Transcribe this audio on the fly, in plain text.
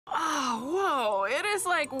is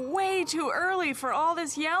like way too early for all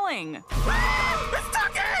this yelling. Ah! It's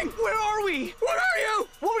talking! Where are we? What are you?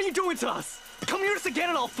 What were you doing to us? Come near us again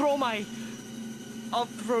and I'll throw my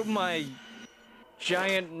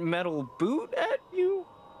giant metal boot at you.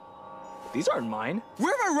 These aren't mine.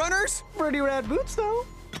 We're my runners! Pretty rad boots, though.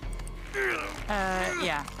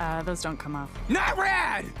 Yeah, those don't come off. Not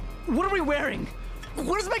rad! What are we wearing?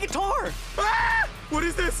 Where's my guitar? Ah! What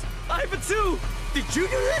is this? I have it too. Did you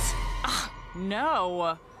do this?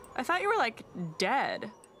 No, I thought you were like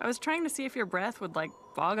dead. I was trying to see if your breath would like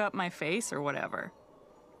fog up my face or whatever.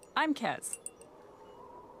 I'm Kez.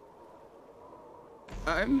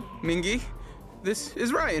 I'm Mingy. This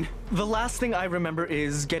is Ryan. The last thing I remember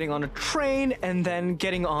is getting on a train and then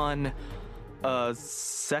getting on a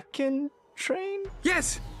second train?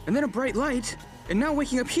 Yes, and then a bright light, and now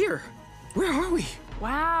waking up here. Where are we?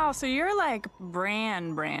 Wow, so you're like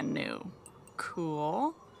brand new.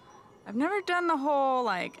 Cool. I've never done the whole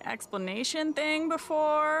like explanation thing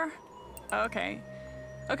before. Okay,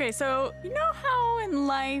 so you know how in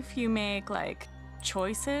life you make like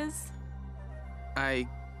choices? I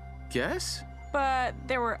guess? But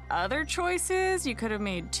there were other choices you could have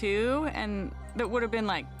made too, and that would have been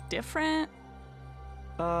like different.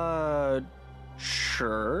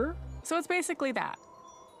 Sure. So it's basically that.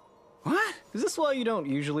 What? Is this why you don't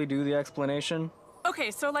usually do the explanation? Okay,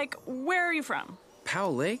 so like, where are you from?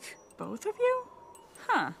 Powell Lake? Both of you?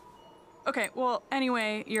 Huh. Okay, well,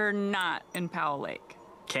 anyway, you're not in Powell Lake.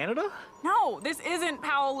 Canada? No, this isn't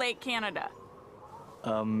Powell Lake, Canada.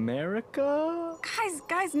 America?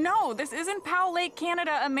 Guys, no, this isn't Powell Lake,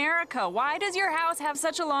 Canada, America. Why does your house have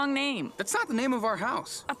such a long name? That's not the name of our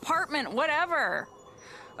house. Apartment, whatever.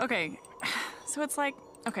 Okay, so it's like,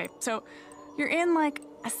 okay, so you're in like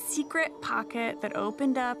a secret pocket that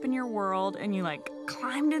opened up in your world and you like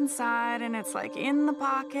climbed inside and it's like in the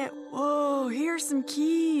pocket. Whoa, here's some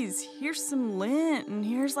keys, here's some lint, and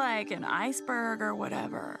here's like an iceberg or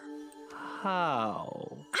whatever.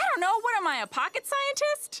 How? I don't know, what am I, a pocket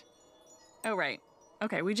scientist? Oh, right.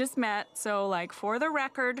 Okay, we just met, so like for the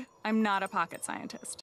record, I'm not a pocket scientist.